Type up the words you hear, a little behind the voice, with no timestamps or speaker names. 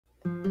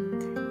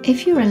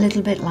If you're a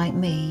little bit like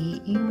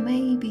me, you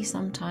maybe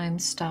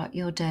sometimes start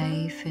your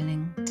day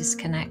feeling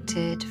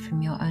disconnected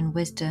from your own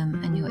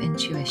wisdom and your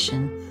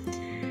intuition.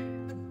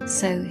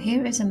 So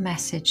here is a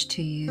message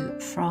to you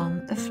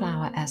from the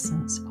flower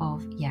essence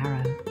of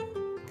Yarrow.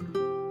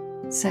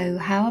 So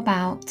how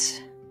about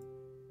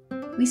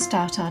we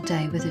start our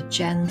day with a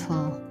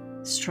gentle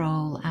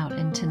stroll out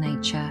into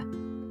nature,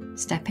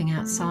 stepping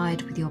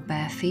outside with your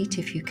bare feet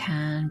if you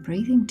can,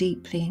 breathing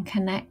deeply and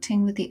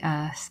connecting with the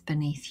earth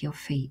beneath your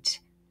feet.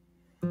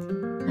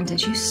 And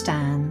as you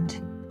stand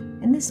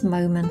in this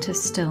moment of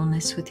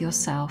stillness with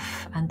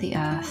yourself and the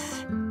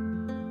earth,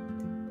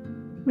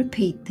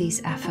 repeat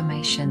these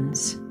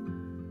affirmations.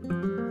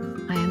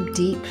 I am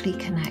deeply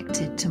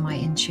connected to my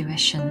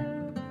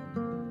intuition.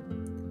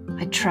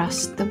 I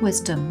trust the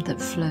wisdom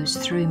that flows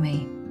through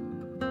me.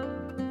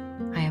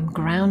 I am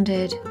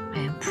grounded, I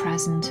am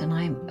present, and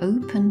I am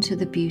open to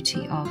the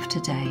beauty of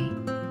today.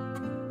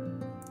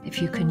 If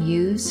you can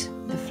use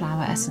the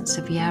flower essence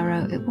of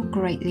Yarrow, it will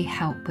greatly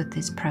help with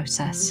this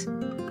process.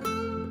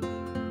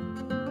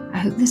 I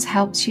hope this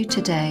helps you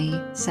today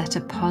set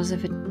a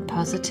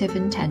positive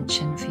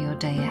intention for your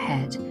day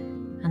ahead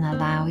and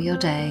allow your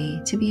day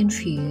to be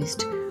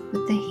infused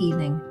with the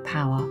healing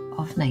power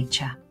of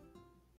nature.